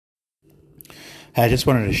Hey, I just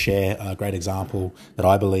wanted to share a great example that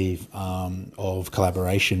I believe of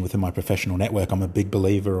collaboration within my professional network. I'm a big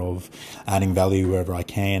believer of adding value wherever I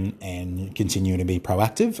can and continuing to be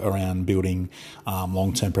proactive around building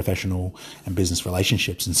long-term professional and business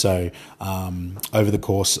relationships. And so over the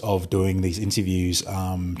course of doing these interviews,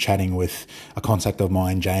 chatting with a contact of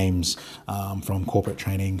mine, James, from Corporate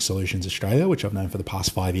Training Solutions Australia, which I've known for the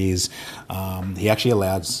past 5 years, he actually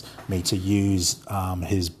allows me to use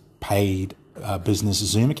his paid business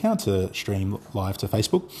Zoom account to stream live to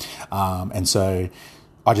Facebook. And so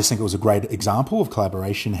I just think it was a great example of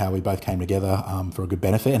collaboration, how we both came together for a good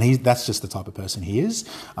benefit. And that's just the type of person he is.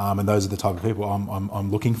 And those are the type of people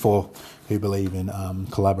I'm looking for, who believe in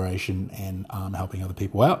collaboration and helping other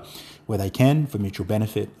people out where they can for mutual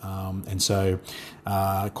benefit. And so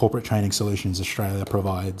Corporate Training Solutions Australia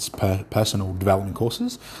provides personal development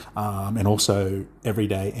courses and also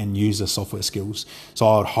everyday end user software skills. So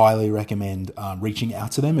I would highly recommend reaching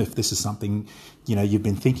out to them if this is something you've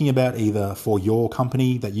been thinking about, either for your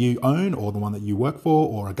company that you own or the one that you work for,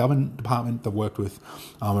 or a government department that worked with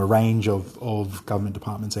a range of government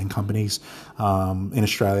departments and companies in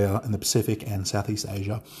Australia, in the Pacific and Southeast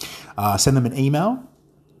Asia. Send them an email,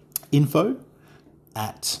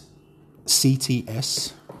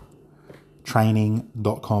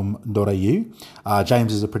 info@ctstraining.com.au.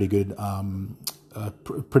 James is a pretty good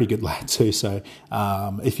lad too. So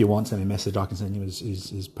if you want, send me a message. I can send you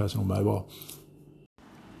his personal mobile.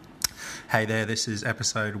 Hey there, this is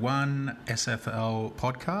episode 1 SFL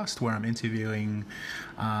podcast, where I'm interviewing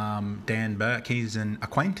Dan Burke. He's an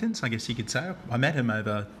acquaintance, I guess you could say. I met him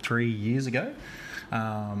over 3 years ago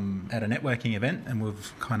at a networking event, and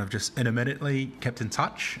we've kind of just intermittently kept in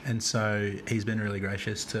touch. And so he's been really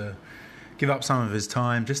gracious to give up some of his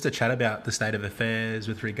time just to chat about the state of affairs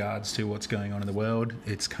with regards to what's going on in the world.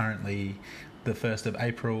 It's currently the 1st of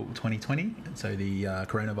April 2020, and so the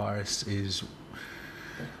coronavirus is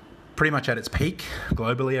pretty much at its peak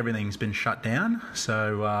globally. Everything's been shut down.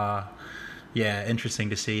 So, interesting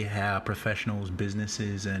to see how professionals,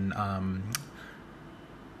 businesses, and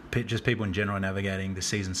just people in general are navigating the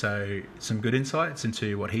season. So some good insights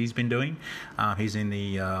into what he's been doing. He's in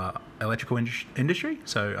the electrical industry,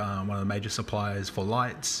 so one of the major suppliers for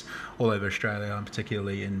lights all over Australia, and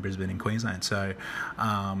particularly in Brisbane and Queensland. So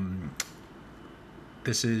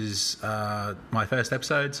this is my first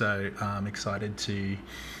episode, so I'm excited to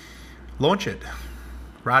launch it.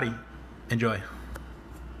 Radi, enjoy.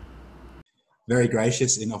 Very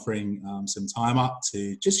gracious in offering some time up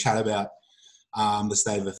to just chat about the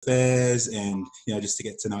state of affairs, and just to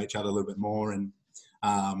get to know each other a little bit more. And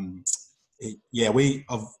I've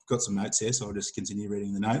got some notes here, so I'll just continue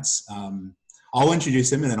reading the notes. I'll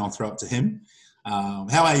introduce him and then I'll throw it to him.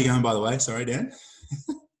 How are you going, by the way? Sorry, Dan.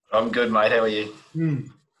 I'm good, mate. How are you?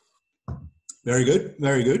 Very good,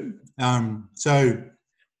 very good. So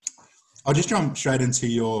I'll just jump straight into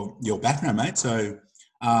your background, mate. So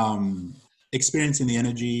experience in the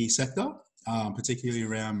energy sector, particularly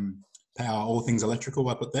around power, all things electrical,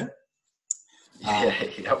 I put there.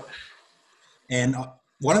 Yep. And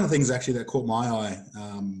one of the things actually that caught my eye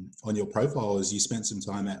on your profile is you spent some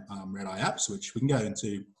time at Red Eye Apps, which we can go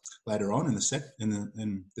into later on in the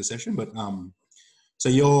session. But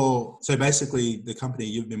so basically the company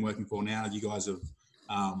you've been working for now, you guys have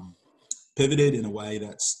pivoted in a way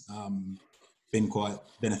that's been quite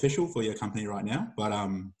beneficial for your company right now. But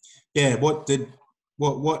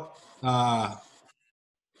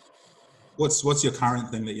what's your current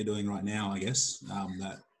thing that you're doing right now, I guess?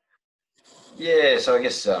 So I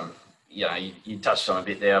guess you touched on a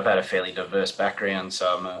bit there. I've had a fairly diverse background,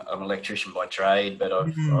 so I'm an electrician by trade, but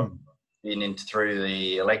I've been through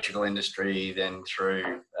the electrical industry, then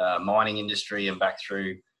through mining industry, and back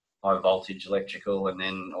through high voltage electrical, and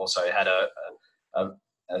then also had a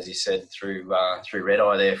as you said, through Red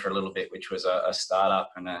Eye there for a little bit, which was a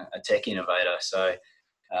startup and a tech innovator. So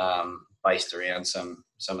based around some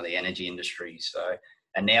of the energy industry. So,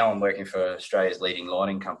 and now I'm working for Australia's leading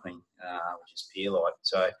lighting company, which is Peerlight.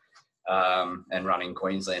 So, and running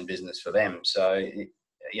Queensland business for them. So,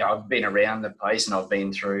 I've been around the place, and I've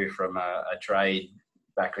been through from a trade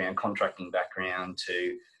background, contracting background,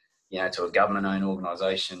 to to a government-owned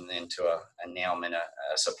organisation, then and now I'm in a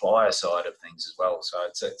supplier side of things as well. So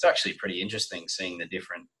it's actually pretty interesting seeing the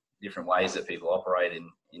different ways that people operate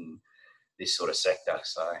in this sort of sector.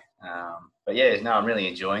 So, I'm really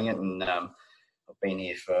enjoying it, and I've been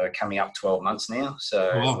here for coming up 12 months now.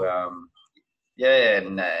 So,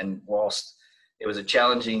 and whilst it was a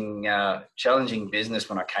challenging business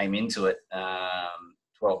when I came into it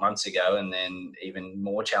 12 months ago, and then even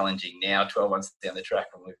more challenging now 12 months down the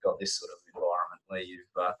track when we've got this sort of environment where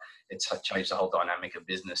it's changed the whole dynamic of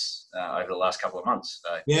business over the last couple of months.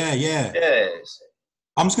 So, yeah. yeah.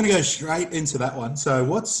 I'm just going to go straight into that one. So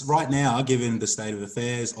what's right now, given the state of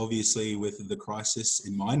affairs, obviously with the crisis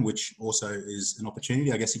in mind, which also is an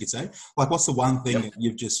opportunity, I guess you could say, like what's the one thing that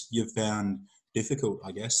you've found difficult,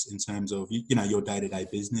 I guess, in terms of, your day-to-day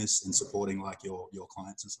business and supporting like your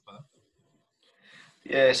clients and stuff like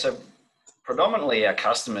that? Yeah. So predominantly our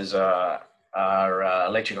customers are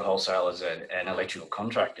electrical wholesalers and electrical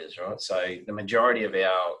contractors, right? So the majority of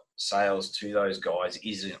our sales to those guys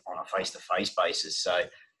isn't on a face-to-face basis. So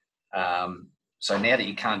so now that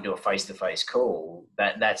you can't do a face-to-face call,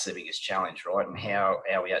 that's the biggest challenge, right? And how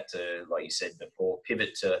we had to, like you said before,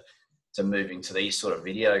 pivot to moving to these sort of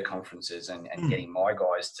video conferences and getting my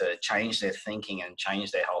guys to change their thinking and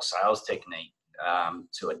change their whole sales technique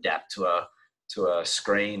to adapt to a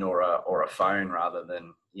screen or a phone rather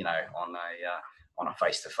than on a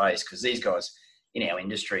face-to-face. Because these guys in our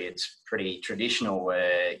industry, it's pretty traditional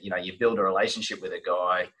where you build a relationship with a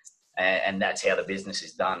guy and that's how the business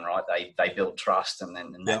is done, right? They build trust and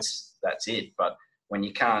that's it. But when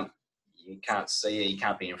you can't see it, you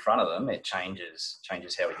can't be in front of them, it changes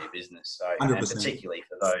how we do business. So 100%. And particularly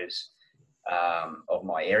for those of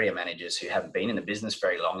my area managers who haven't been in the business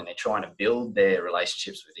very long and they're trying to build their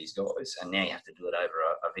relationships with these guys, and now you have to do it over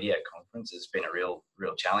a video conference. It's been a real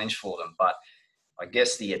challenge for them. But I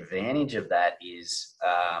guess the advantage of that is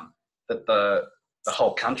that the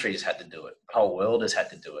whole country has had to do it. The whole world has had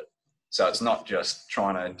to do it. So it's not just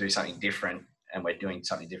trying to do something different and we're doing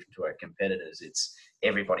something different to our competitors. It's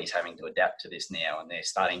everybody's having to adapt to this now, and they're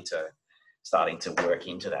starting to work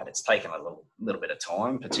into that. It's taken a little bit of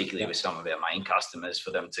time, particularly with some of our main customers,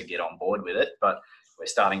 for them to get on board with it. But we're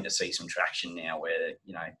starting to see some traction now where,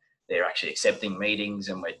 they're actually accepting meetings,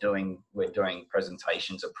 and we're doing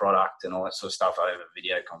presentations of product and all that sort of stuff over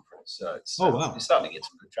video conference. So it's starting to get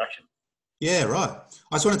some good traction. Yeah, right.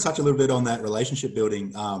 I just want to touch a little bit on that relationship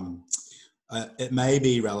building. It may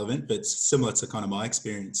be relevant, but similar to kind of my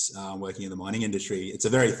experience working in the mining industry, it's a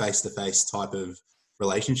very face-to-face type of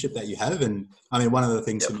relationship that you have. And I mean, one of the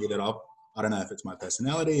things for me that I don't know if it's my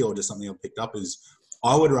personality or just something I've picked up is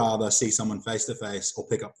I would rather see someone face-to-face or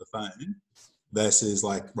pick up the phone versus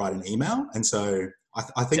like write an email. And so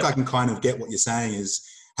I think I can kind of get what you're saying is,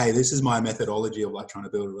 hey, this is my methodology of like trying to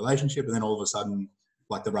build a relationship. And then all of a sudden,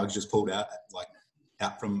 like the rug's just pulled out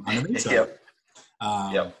from under me. So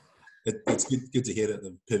it's good to hear that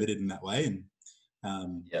they've pivoted in that way.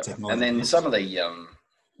 And technology. And then some of the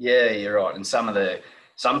you're right. And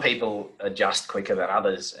some people adjust quicker than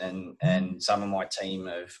others, and some of my team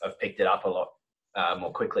have picked it up a lot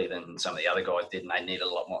more quickly than some of the other guys did, and they needed a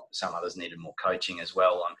lot more. Some others needed more coaching as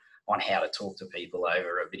well on how to talk to people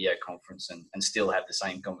over a video conference and still have the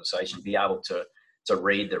same conversation, be able to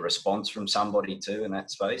read the response from somebody too in that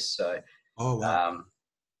space. So,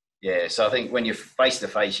 so I think when you're face to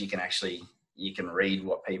face, you can read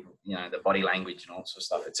what people, the body language and all sorts of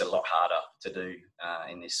stuff. It's a lot harder to do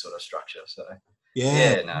in this sort of structure. So,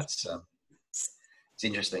 it's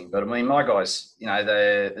interesting. But I mean, my guys,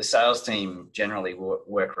 the sales team generally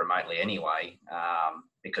work remotely anyway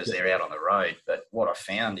because they're out on the road. But what I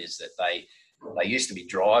found is that they used to be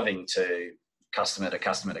driving to customer to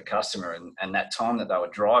customer to customer, and that time that they were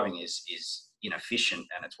driving is inefficient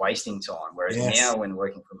and it's wasting time. Whereas now, when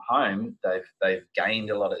working from home, they've gained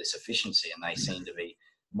a lot of this efficiency and they seem to be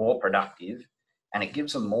more productive, and it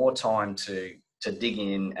gives them more time to dig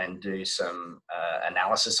in and do some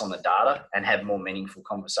analysis on the data and have more meaningful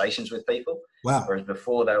conversations with people. Wow. Whereas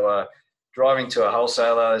before they were driving to a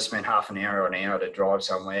wholesaler, spend half an hour or an hour to drive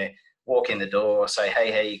somewhere, walk in the door, say,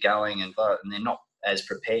 hey, how you going? And they're not as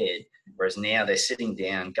prepared. Whereas now they're sitting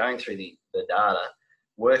down, going through the data,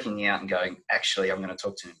 working out and going, actually, I'm going to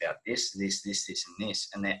talk to them about this, and this.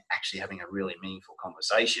 And they're actually having a really meaningful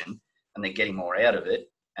conversation and they're getting more out of it.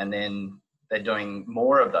 And then they're doing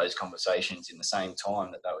more of those conversations in the same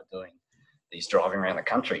time that they were doing these driving around the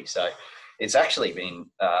country. So it's actually been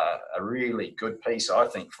a really good piece, I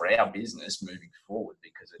think, for our business moving forward,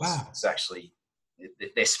 because it's actually,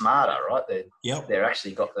 they're smarter, right? They're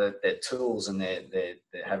actually got their tools and they're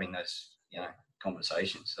having those,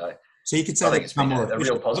 conversations. So you could say I think it's been a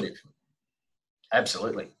real positive.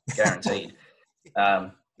 Absolutely. Guaranteed.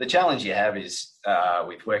 The challenge you have is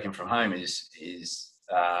with working from home is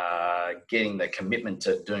getting the commitment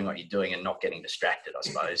to doing what you're doing and not getting distracted, I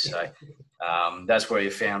suppose. So that's where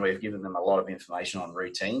we've given them a lot of information on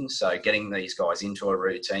routines. So getting these guys into a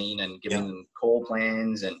routine and giving them call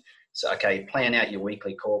plans, and so, plan out your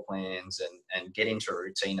weekly call plans and get into a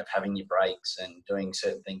routine of having your breaks and doing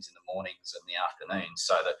certain things in the mornings and the afternoons,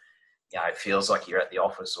 so that it feels like you're at the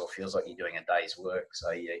office or feels like you're doing a day's work.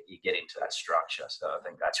 So you get into that structure. So I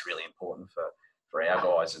think that's really important for our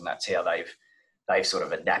guys, and that's how they've sort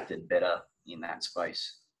of adapted better in that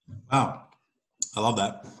space. Wow, I love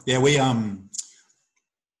that. Yeah, we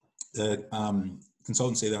the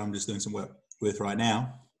consultancy that I'm just doing some work with right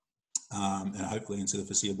now, and hopefully into the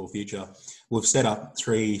foreseeable future, we've set up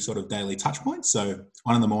 3 sort of daily touch points. So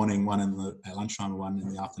one in the morning, one at lunchtime, and one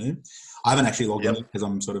in the afternoon. I haven't actually logged in because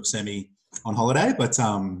I'm sort of semi on holiday, but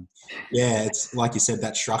yeah, it's like you said,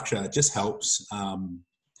 that structure just helps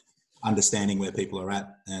understanding where people are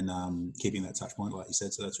at and keeping that touch point, like you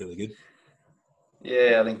said. So that's really good.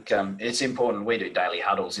 Yeah, I think it's important. We do daily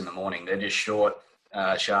huddles in the morning. They're just short,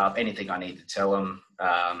 sharp. Anything I need to tell them,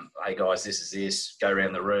 hey guys, this is this. Go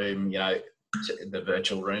around the room, the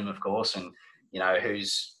virtual room, of course, and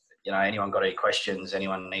who's anyone got any questions?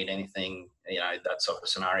 Anyone need anything? That sort of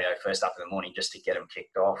scenario. First up in the morning, just to get them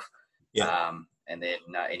kicked off, and then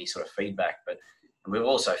any sort of feedback. But we've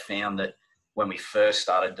also found that when we first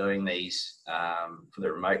started doing these for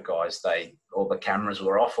the remote guys, all the cameras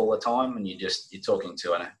were off all the time, and you're talking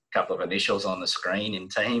to a couple of initials on the screen in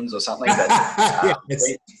Teams or something. But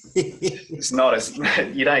it's not as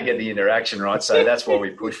you don't get the interaction, right? So that's why we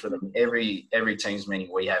push for them. Every Teams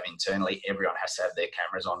meeting we have internally, everyone has to have their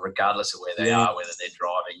cameras on, regardless of where they are, whether they're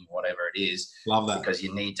driving, whatever it is. Love that, because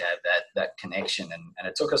you need to have that connection, and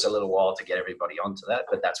it took us a little while to get everybody onto that,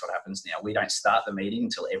 but that's what happens now. We don't start the meeting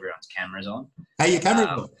until everyone's camera's on. Hey, your camera's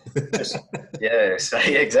on. So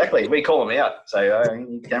exactly. We call them out. So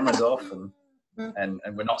your camera's off, and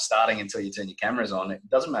we're not starting until you turn your cameras on. It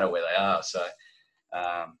doesn't matter where they are. So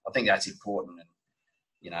I think that's important,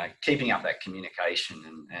 and keeping up that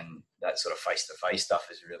communication and that sort of face-to-face stuff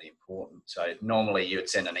is really important. So normally you would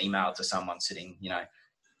send an email to someone sitting,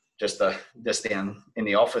 just down in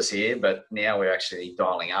the office here, but now we're actually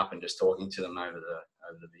dialing up and just talking to them over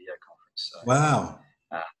the video conference. So, wow.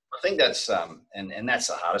 I think that's and that's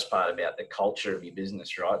the hardest part about the culture of your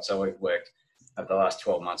business, right? So we've worked over the last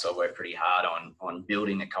 12 months. I've worked pretty hard on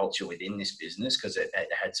building the culture within this business, because it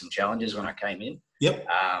had some challenges when I came in. Yep.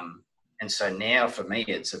 And so now for me,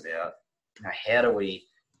 it's about how do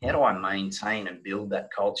I maintain and build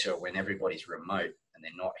that culture when everybody's remote and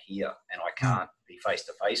they're not here, and I can't be face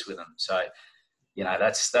to face with them. So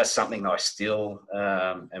that's something that I still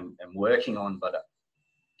am working on, but.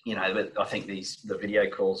 But I think the video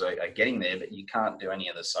calls are getting there, but you can't do any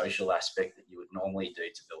of the social aspect that you would normally do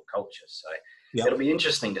to build culture. So It'll be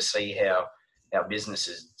interesting to see how our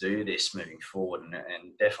businesses do this moving forward,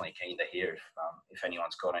 and definitely keen to hear if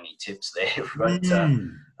anyone's got any tips there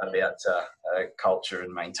about culture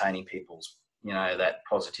and maintaining people's, that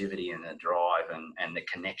positivity and the drive and the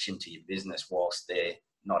connection to your business whilst they're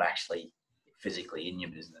not actually physically in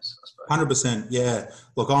your business, I suppose. 100%. Yeah.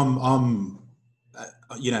 Look, I'm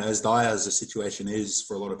as dire as the situation is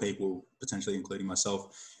for a lot of people, potentially including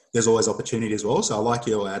myself, there's always opportunity as well. So I like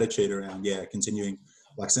your attitude around, continuing.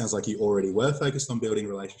 Sounds like you already were focused on building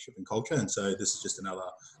relationship and culture. And so this is just another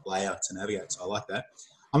layer to navigate. So I like that.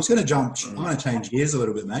 I'm just going to I'm going to change gears a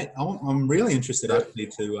little bit, mate. I'm really interested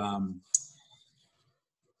actually to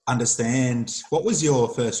understand, what was your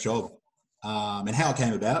first job and how it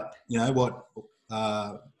came about? What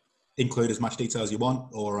include as much detail as you want,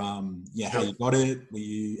 or how you got it. Were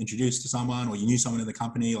you introduced to someone, or you knew someone in the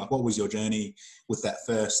company? What was your journey with that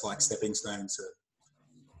first stepping stone to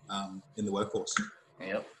in the workforce?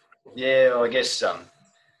 Yep. Yeah, well, I guess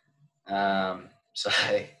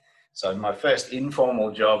so my first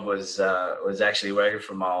informal job was actually working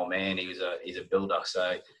for my old man. He's a builder,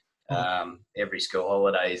 so every school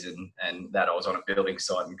holidays and that I was on a building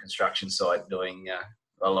site and construction site doing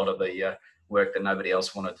a lot of the work that nobody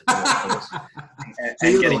else wanted to do, of course.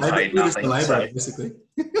 and getting paid nothing. Labor, basically.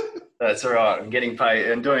 That's all right. I'm getting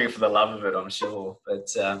paid and doing it for the love of it, I'm sure.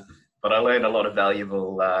 But I learned a lot of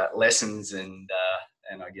valuable lessons and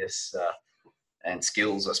I guess and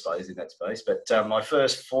skills, I suppose, in that space. But my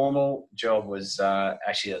first formal job was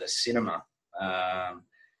actually at a cinema.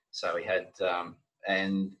 So we had,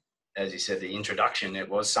 and as you said, the introduction, it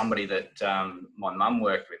was somebody that my mum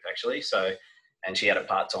worked with, actually. So. And she had a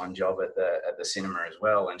part-time job at the cinema as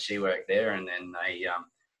well, and she worked there. And then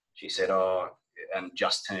she said, and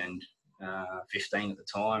just turned 15 at the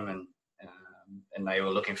time, and they were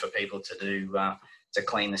looking for people to do to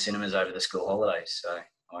clean the cinemas over the school holidays. So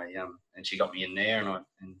and she got me in there, and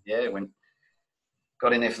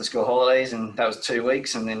got in there for the school holidays, and that was 2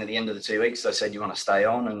 weeks. And then at the end of the 2 weeks, they said, "You want to stay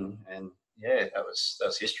on?" And that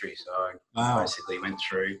was history. So I basically went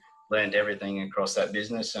through. Learned everything across that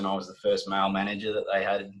business, and I was the first male manager that they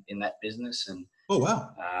had in that business. And oh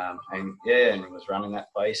wow! and was running that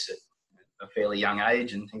place a fairly young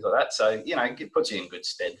age and things like that. So, you know, it puts you in good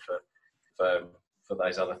stead for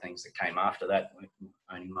those other things that came after that, like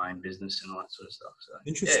owning my own business and all that sort of stuff. So,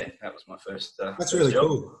 Interesting. yeah, that was my first. That's first really job.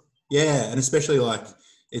 cool. Yeah, and especially like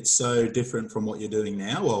it's so different from what you're doing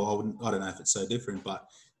now. Well, I don't know if it's so different, but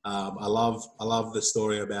I love the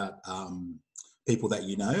story about people that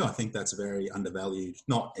you know. I think that's very undervalued,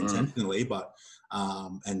 not intentionally, but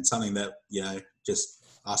and something that, you know, just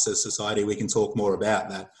us as society, we can talk more about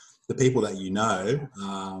that. The people that you know,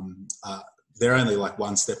 they're only like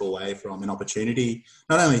one step away from an opportunity,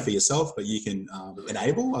 not only for yourself, but you can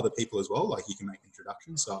enable other people as well. Like you can make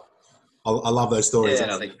introductions. So I love those stories. Yeah,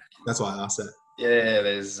 and I think That's why I asked that. Yeah,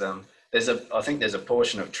 I think there's a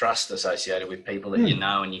portion of trust associated with people that you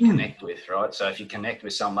know and you connect with, right? So if you connect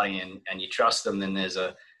with somebody and you trust them, then there's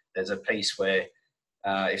a piece where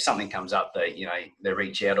if something comes up, that, you know, they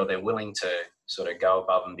reach out or they're willing to sort of go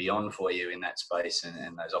above and beyond for you in that space,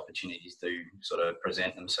 and those opportunities do sort of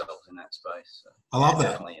present themselves in that space. So, I love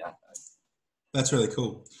that. Definitely. That's really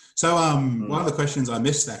cool. So one of the questions I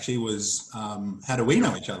missed actually was how do we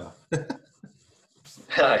know each other?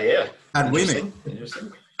 Yeah. How did we meet?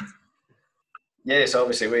 Interesting. Yeah, so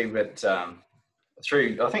obviously we met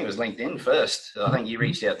through, I think it was LinkedIn first. I think you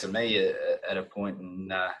reached out to me at a point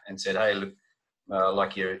and said, hey, look, I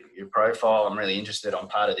like your profile. I'm really interested. I'm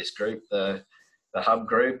part of this group, the Hub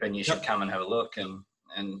group, and you should come and have a look.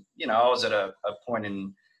 And you know, I was at a point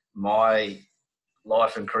in my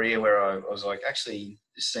life and career where I was like, actually,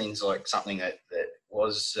 this seems like something that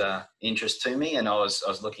was interest to me, and I was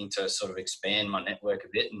looking to sort of expand my network a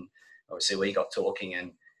bit. And obviously we got talking,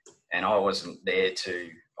 and I wasn't there to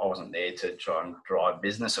try and drive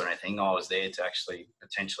business or anything. I was there to actually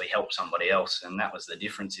potentially help somebody else, and that was the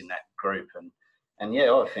difference in that group. And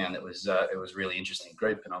yeah, I found it was a really interesting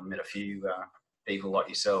group, and I've met a few people like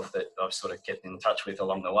yourself that I've sort of kept in touch with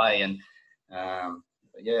along the way. And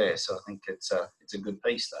yeah, so I think it's a good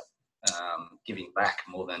piece, that giving back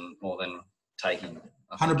more than taking.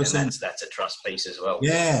 100%. That's a trust piece as well.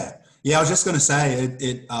 Yeah. I was just going to say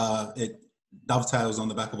it dovetails on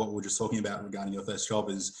the back of what we were just talking about regarding your first job.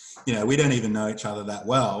 Is, you know, we don't even know each other that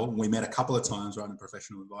well. We met a couple of times right in a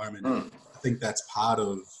professional environment. I think that's part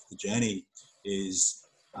of the journey, is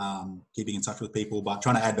keeping in touch with people, but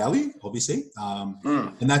trying to add value, obviously.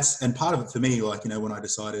 And part of it for me, like, you know, when I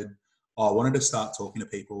decided I wanted to start talking to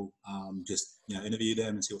people, just, you know, interview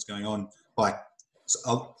them and see what's going on. Like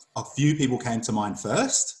a few people came to mind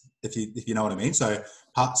first, if you know what I mean. So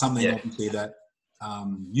something obviously that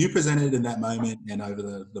you presented in that moment, and over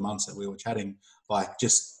the months that we were chatting, like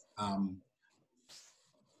just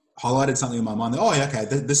highlighted something in my mind that, oh, yeah, okay,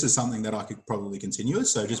 this is something that I could probably continue with.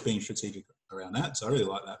 So just being strategic around that. So I really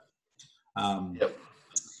like that.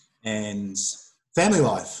 And family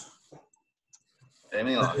life.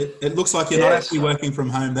 It looks like you're not actually working from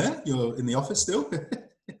home there. You're in the office still.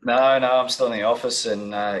 No, I'm still in the office,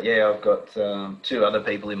 and I've got 2 other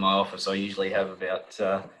people in my office. I usually have about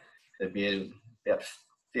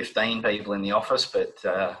 15 people in the office, but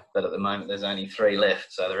at the moment there's only 3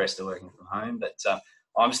 left, so the rest are working from home. But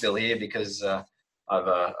I'm still here because I have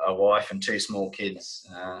a wife and 2 small kids.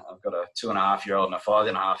 I've got a 2.5-year-old and a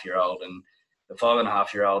 5.5-year-old, and the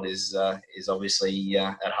 5.5-year-old is obviously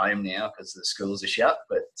at home now because the schools are shut,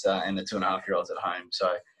 but and the 2.5-year-old's at home.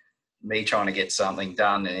 So me trying to get something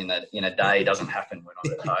done in a day doesn't happen when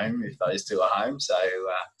I'm at home if those 2 are home. So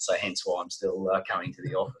hence why I'm still coming to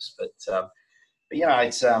the office. But you know,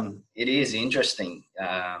 it is interesting.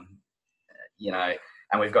 You know,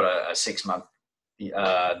 and we've got a 6-month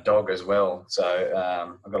dog as well.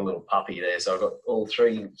 So I've got a little puppy there. So I've got all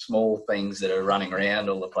 3 small things that are running around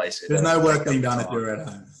all the place. There's no work being done if you're at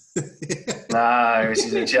home. No, which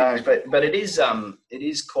is a challenge. But it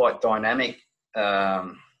is quite dynamic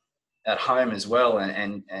at home as well.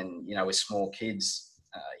 And you know, with small kids,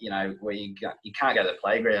 you know, where you can't go to the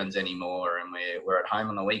playgrounds anymore, and we're at home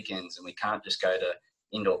on the weekends, and we can't just go to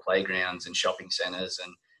indoor playgrounds and shopping centres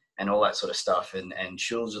and all that sort of stuff, and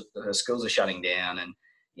schools are shutting down, and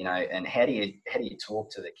you know, and how do you talk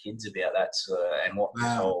to the kids about that and what the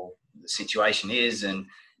whole situation is and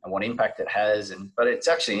what impact it has. But it's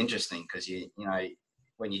actually interesting because you know,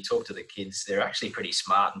 when you talk to the kids, they're actually pretty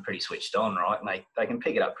smart and pretty switched on, right? And they can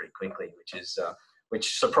pick it up pretty quickly,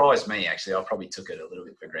 which surprised me, actually. I probably took it a little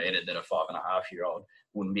bit for granted that a 5.5-year-old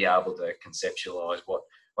wouldn't be able to conceptualise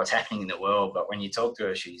what's happening in the world. But when you talk to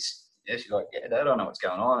her, she's like, yeah, Dad, I know what's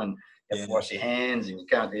going on, and you have to wash your hands, and you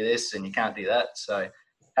can't do this, and you can't do that. So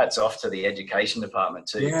hats off to the education department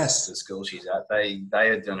too. Yes. The school she's at, they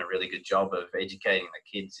have done a really good job of educating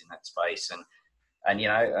the kids in that space. And And, you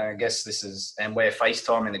know, I guess and we're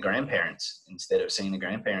FaceTiming the grandparents instead of seeing the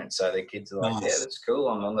grandparents. So the kids are like, Nice. yeah, that's cool.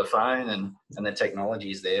 I'm on the phone, and the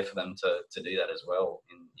technology is there for them to do that as well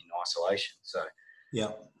in isolation. So,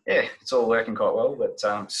 yeah, it's all working quite well. But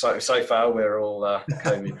so far, we're all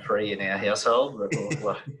COVID free in our household. But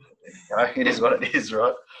it is what it is,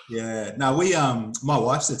 right? Yeah. No, my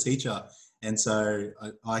wife's a teacher, and so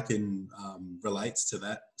I can relate to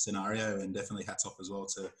that scenario, and definitely hats off as well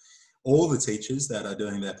to all the teachers that are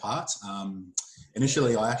doing their part.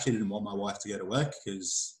 Initially, I actually didn't want my wife to go to work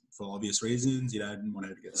because, for obvious reasons, you know, I didn't want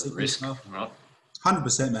her to get sick. Risk, right?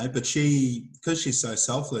 100%, mate. But because she's so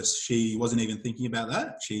selfless, she wasn't even thinking about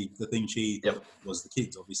that. The thing she thought was the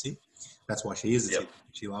kids, obviously. That's why she is a teacher.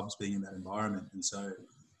 She loves being in that environment. And so,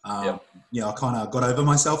 you know, I kind of got over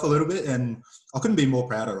myself a little bit, and I couldn't be more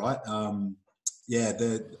prouder, right?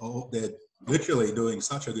 They're literally doing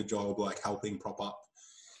such a good job, like helping prop up,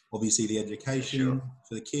 obviously, the education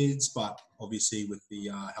for the kids, but obviously with the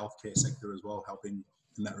healthcare sector as well, helping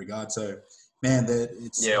in that regard. So, man,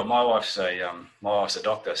 it's... Yeah, well, my wife's a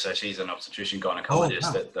doctor, so she's an obstetrician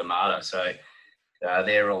gynecologist at the Mater. So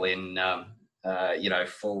they're all in, you know,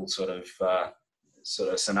 full sort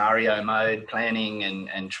of scenario mode, planning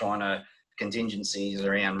and trying to contingencies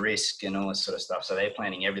around risk and all this sort of stuff. So they're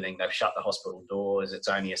planning everything. They've shut the hospital doors. It's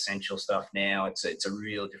only essential stuff now. It's a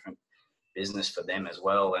real different business for them as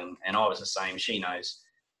well. And I was the same. She knows,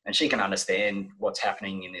 and she can understand what's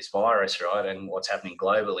happening in this virus, right, and what's happening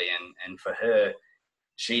globally. And for her,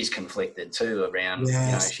 she's conflicted too around, you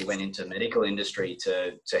know, she went into the medical industry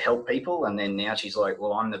to help people, and then now she's like,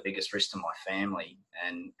 well, I'm the biggest risk to my family,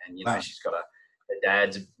 and you know, she's got her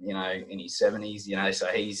dad's, you know, in his 70s, you know, so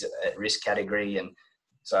he's at risk category, and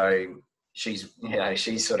so she's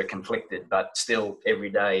sort of conflicted, but still every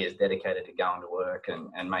day is dedicated to going to work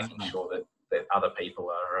and making sure that other people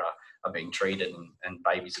are being treated and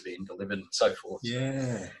babies are being delivered and so forth.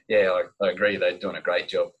 Yeah. I agree. They're doing a great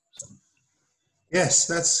job. Yes,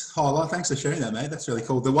 thanks for sharing that, mate. That's really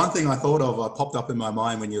cool. The one thing I thought of, popped up in my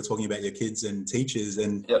mind when you were talking about your kids and teachers,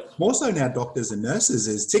 and more so now doctors and nurses,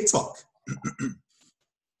 is TikTok.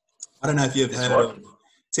 I don't know if you've heard of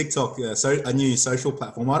TikTok, a new social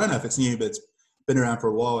platform. I don't know if it's new, but it's been around for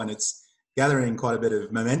a while, and it's gathering quite a bit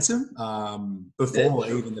of momentum before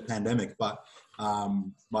even the pandemic. But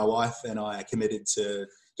my wife and I are committed to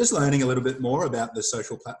just learning a little bit more about the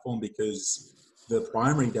social platform, because the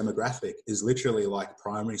primary demographic is literally like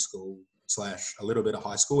primary school / a little bit of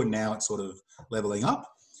high school, and now it's sort of leveling up.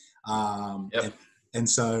 And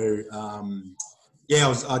so,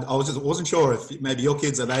 I wasn't sure if maybe your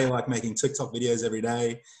kids, are they like making TikTok videos every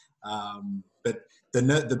day? But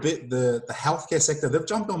the healthcare sector, they've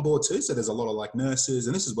jumped on board too. So there's a lot of like nurses,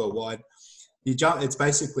 and this is worldwide. It's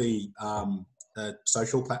basically a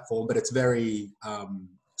social platform, but it's very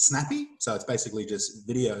snappy. So it's basically just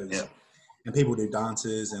videos, and people do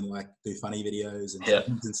dances and like do funny videos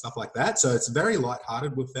and stuff like that. So it's very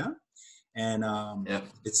lighthearted with them, and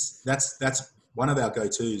that's one of our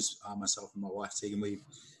go-tos, myself and my wife, Tegan.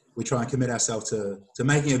 We try and commit ourselves to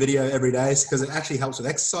making a video every day, because it actually helps with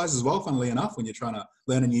exercise as well, funnily enough, when you're trying to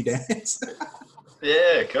learn a new dance.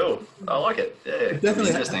 Yeah, cool. I like it. Yeah,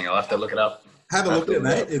 definitely interesting. I'll have to look it up. Have a look at it,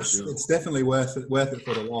 mate. It's definitely worth it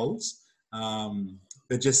for the lols.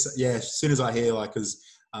 But just, as soon as I hear, like, because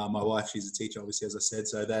my wife, she's a teacher, obviously, as I said,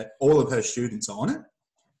 so that all of her students are on it.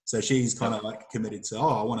 So she's kind of like committed to,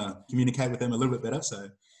 I want to communicate with them a little bit better. So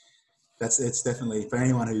it's definitely, for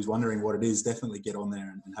anyone who's wondering what it is, definitely get on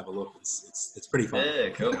there and have a look. It's pretty fun. Yeah,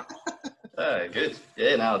 cool. Oh, good.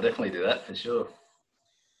 Yeah, no, I'll definitely do that for sure.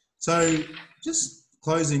 So just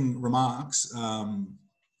closing remarks.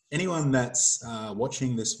 Anyone that's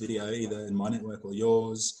watching this video, either in my network or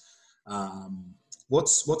yours,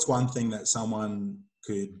 what's one thing that someone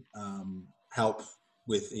could help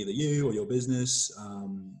with, either you or your business,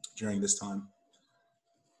 during this time?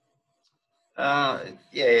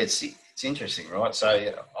 It's interesting, right?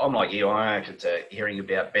 So I'm like you. I'm open to hearing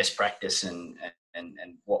about best practice and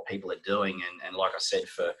what people are doing, and like I said,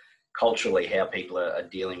 for culturally how people are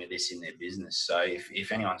dealing with this in their business. So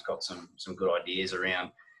if anyone's got some good ideas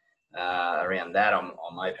around that,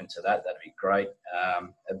 I'm open to that. That'd be great.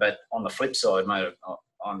 But on the flip side, mate,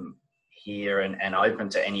 I'm here and open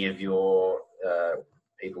to any of your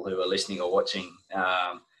people who are listening or watching.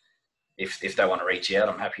 If they want to reach out,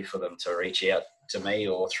 I'm happy for them to reach out to me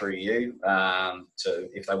or through you.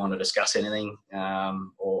 If they want to discuss anything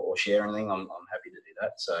or share anything, I'm happy to do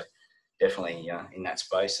that. So definitely in that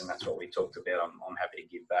space, and that's what we talked about. I'm happy to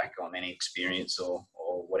give back on any experience or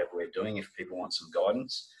whatever we're doing if people want some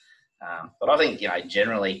guidance. But I think,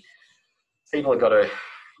 generally people have got to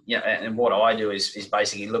yeah, and what I do is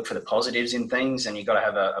basically look for the positives in things, and you've got to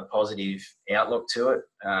have a positive outlook to it,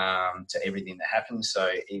 to everything that happens. So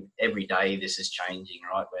every day this is changing,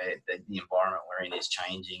 right? Where the environment we're in is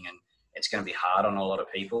changing, and it's going to be hard on a lot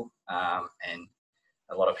of people, and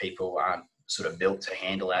a lot of people aren't sort of built to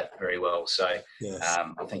handle that very well. So Yes.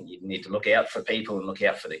 I think you need to look out for people and look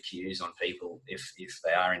out for the cues on people if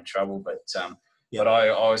they are in trouble. But I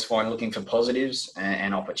always find looking for positives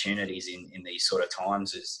and opportunities in these sort of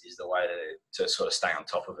times is the way to sort of stay on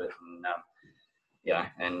top of it. And,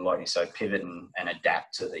 and like you say, pivot and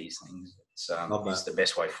adapt to these things. It's the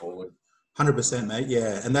best way forward. 100%, mate.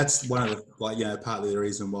 Yeah. And that's one of the, partly the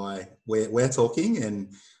reason why we're talking. And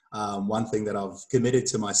one thing that I've committed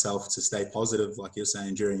to myself to stay positive, like you're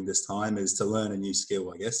saying, during this time is to learn a new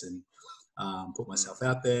skill, I guess, and put myself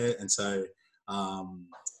out there. And so,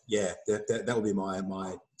 that will be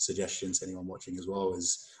my suggestion to anyone watching as well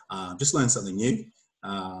is just learn something new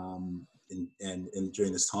and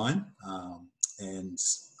during this time. And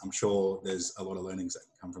I'm sure there's a lot of learnings that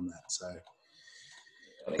can come from that. So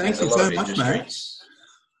thank you so much, mate.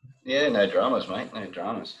 Yeah, no dramas, mate. No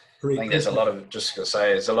dramas. I think there's a lot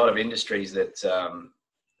of industries that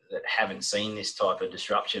that haven't seen this type of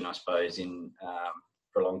disruption, I suppose,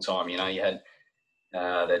 for a long time. You had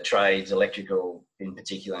the trades, electrical in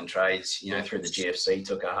particular, and trades, through the GFC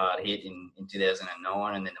took a hard hit in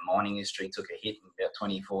 2009, and then the mining industry took a hit in about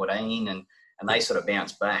 2014, and they sort of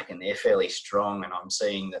bounced back, and they're fairly strong, and I'm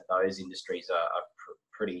seeing that those industries are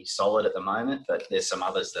pretty solid at the moment, but there's some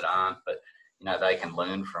others that aren't, but they can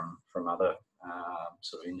learn from other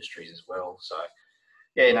sort of industries as well. So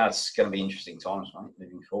it's going to be interesting times, mate,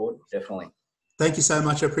 moving forward, definitely. Thank you so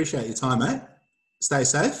much. I appreciate your time, mate. Stay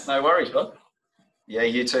safe. No worries, bud. Yeah,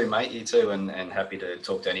 you too, mate. You too, and happy to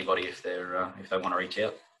talk to anybody if they want to reach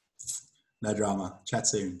out. No drama. Chat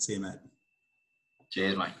soon. See you, mate.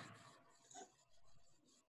 Cheers, mate.